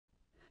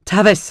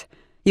"Tavis,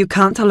 you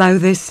can't allow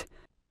this."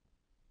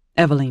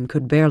 Eveline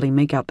could barely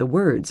make out the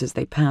words as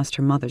they passed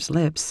her mother's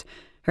lips.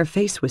 Her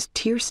face was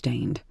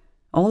tear-stained.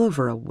 All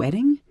over a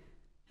wedding?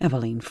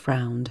 Eveline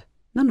frowned.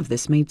 None of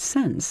this made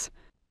sense.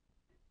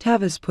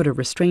 Tavis put a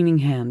restraining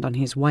hand on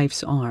his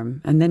wife's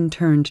arm and then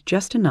turned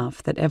just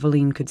enough that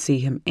Eveline could see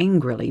him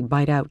angrily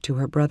bite out to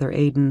her brother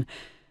Aidan,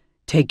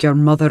 "Take your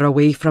mother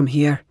away from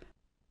here."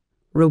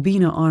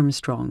 Rowena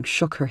Armstrong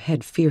shook her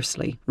head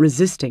fiercely,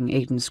 resisting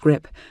Aidan's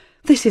grip.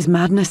 "This is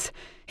madness.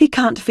 He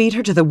can't feed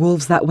her to the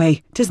wolves that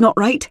way. 'Tis not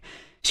right.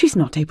 She's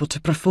not able to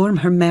perform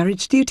her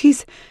marriage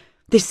duties.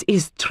 This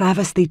is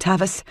travesty,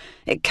 Tavis.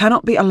 It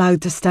cannot be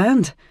allowed to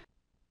stand."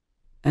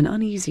 An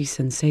uneasy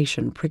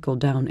sensation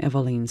prickled down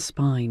Eveline's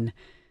spine.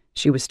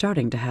 She was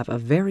starting to have a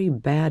very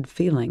bad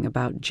feeling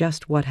about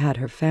just what had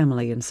her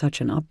family in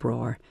such an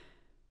uproar.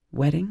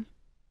 Wedding?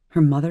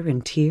 Her mother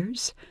in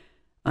tears?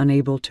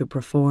 Unable to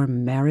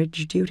perform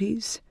marriage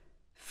duties?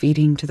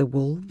 Feeding to the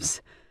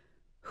wolves?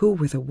 Who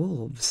were the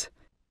wolves?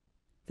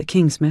 The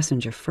king's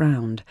messenger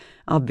frowned,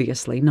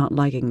 obviously not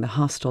liking the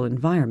hostile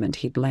environment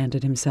he'd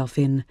landed himself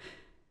in.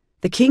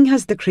 "The king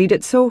has decreed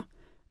it so.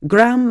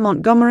 Graeme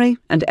Montgomery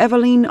and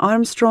Eveline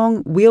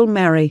Armstrong will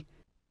marry."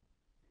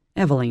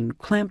 Eveline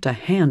clamped a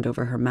hand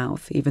over her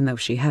mouth, even though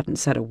she hadn't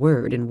said a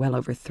word in well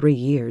over 3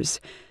 years.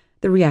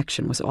 The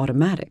reaction was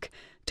automatic,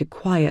 to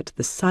quiet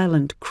the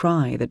silent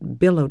cry that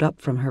billowed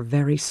up from her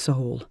very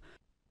soul.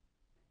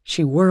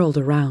 She whirled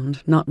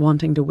around, not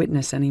wanting to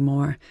witness any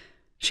more.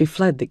 She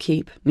fled the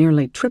keep,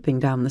 nearly tripping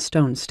down the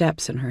stone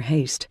steps in her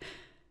haste.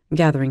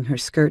 Gathering her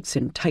skirts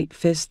in tight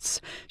fists,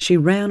 she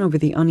ran over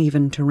the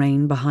uneven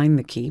terrain behind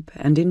the keep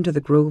and into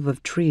the grove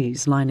of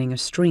trees lining a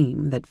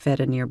stream that fed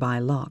a nearby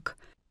loch.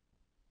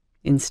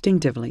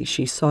 Instinctively,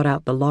 she sought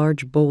out the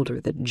large boulder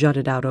that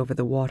jutted out over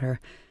the water.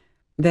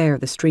 There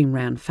the stream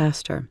ran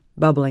faster,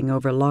 bubbling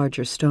over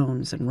larger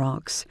stones and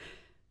rocks.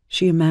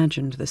 She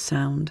imagined the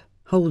sound,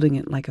 holding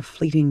it like a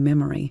fleeting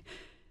memory.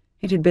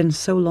 It had been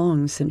so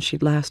long since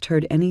she'd last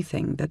heard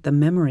anything that the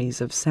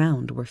memories of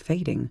sound were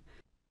fading.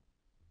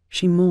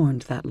 She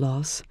mourned that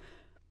loss.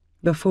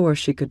 Before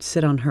she could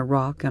sit on her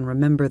rock and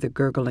remember the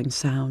gurgling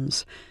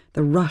sounds,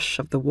 the rush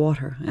of the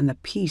water and the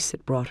peace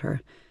it brought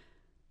her.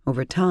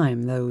 Over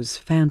time, those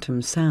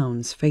phantom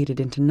sounds faded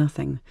into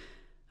nothing,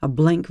 a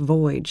blank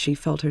void she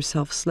felt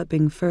herself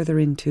slipping further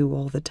into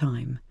all the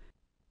time.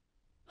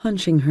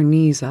 Hunching her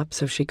knees up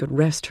so she could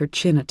rest her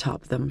chin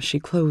atop them, she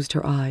closed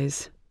her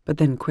eyes, but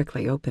then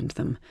quickly opened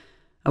them.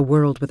 A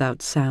world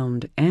without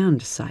sound and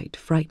sight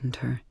frightened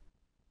her.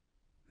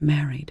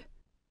 Married.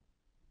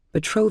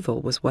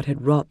 Betrothal was what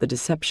had wrought the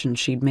deception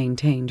she'd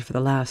maintained for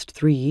the last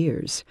 3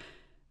 years.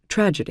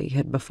 Tragedy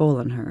had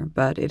befallen her,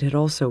 but it had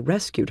also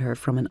rescued her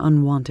from an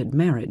unwanted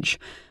marriage,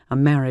 a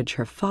marriage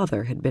her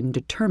father had been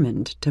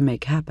determined to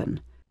make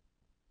happen.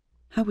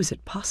 How was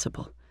it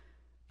possible?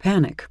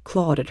 Panic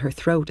clawed at her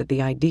throat at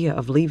the idea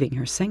of leaving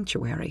her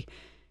sanctuary.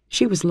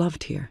 She was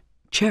loved here,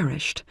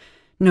 cherished.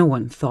 No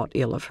one thought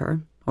ill of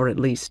her, or at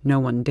least no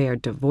one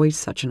dared to voice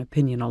such an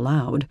opinion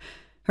aloud.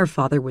 Her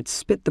father would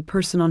spit the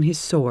person on his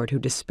sword who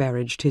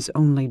disparaged his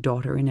only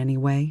daughter in any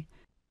way.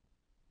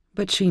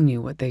 But she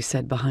knew what they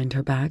said behind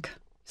her back,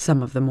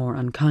 some of the more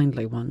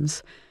unkindly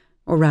ones,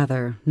 or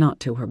rather, not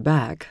to her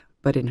back,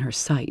 but in her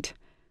sight.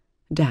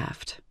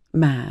 Daft,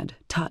 mad,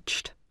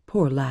 touched,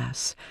 poor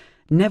lass,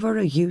 never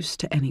a use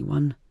to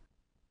anyone.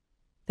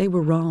 They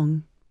were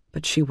wrong,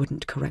 but she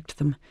wouldn't correct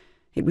them.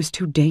 It was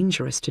too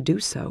dangerous to do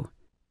so.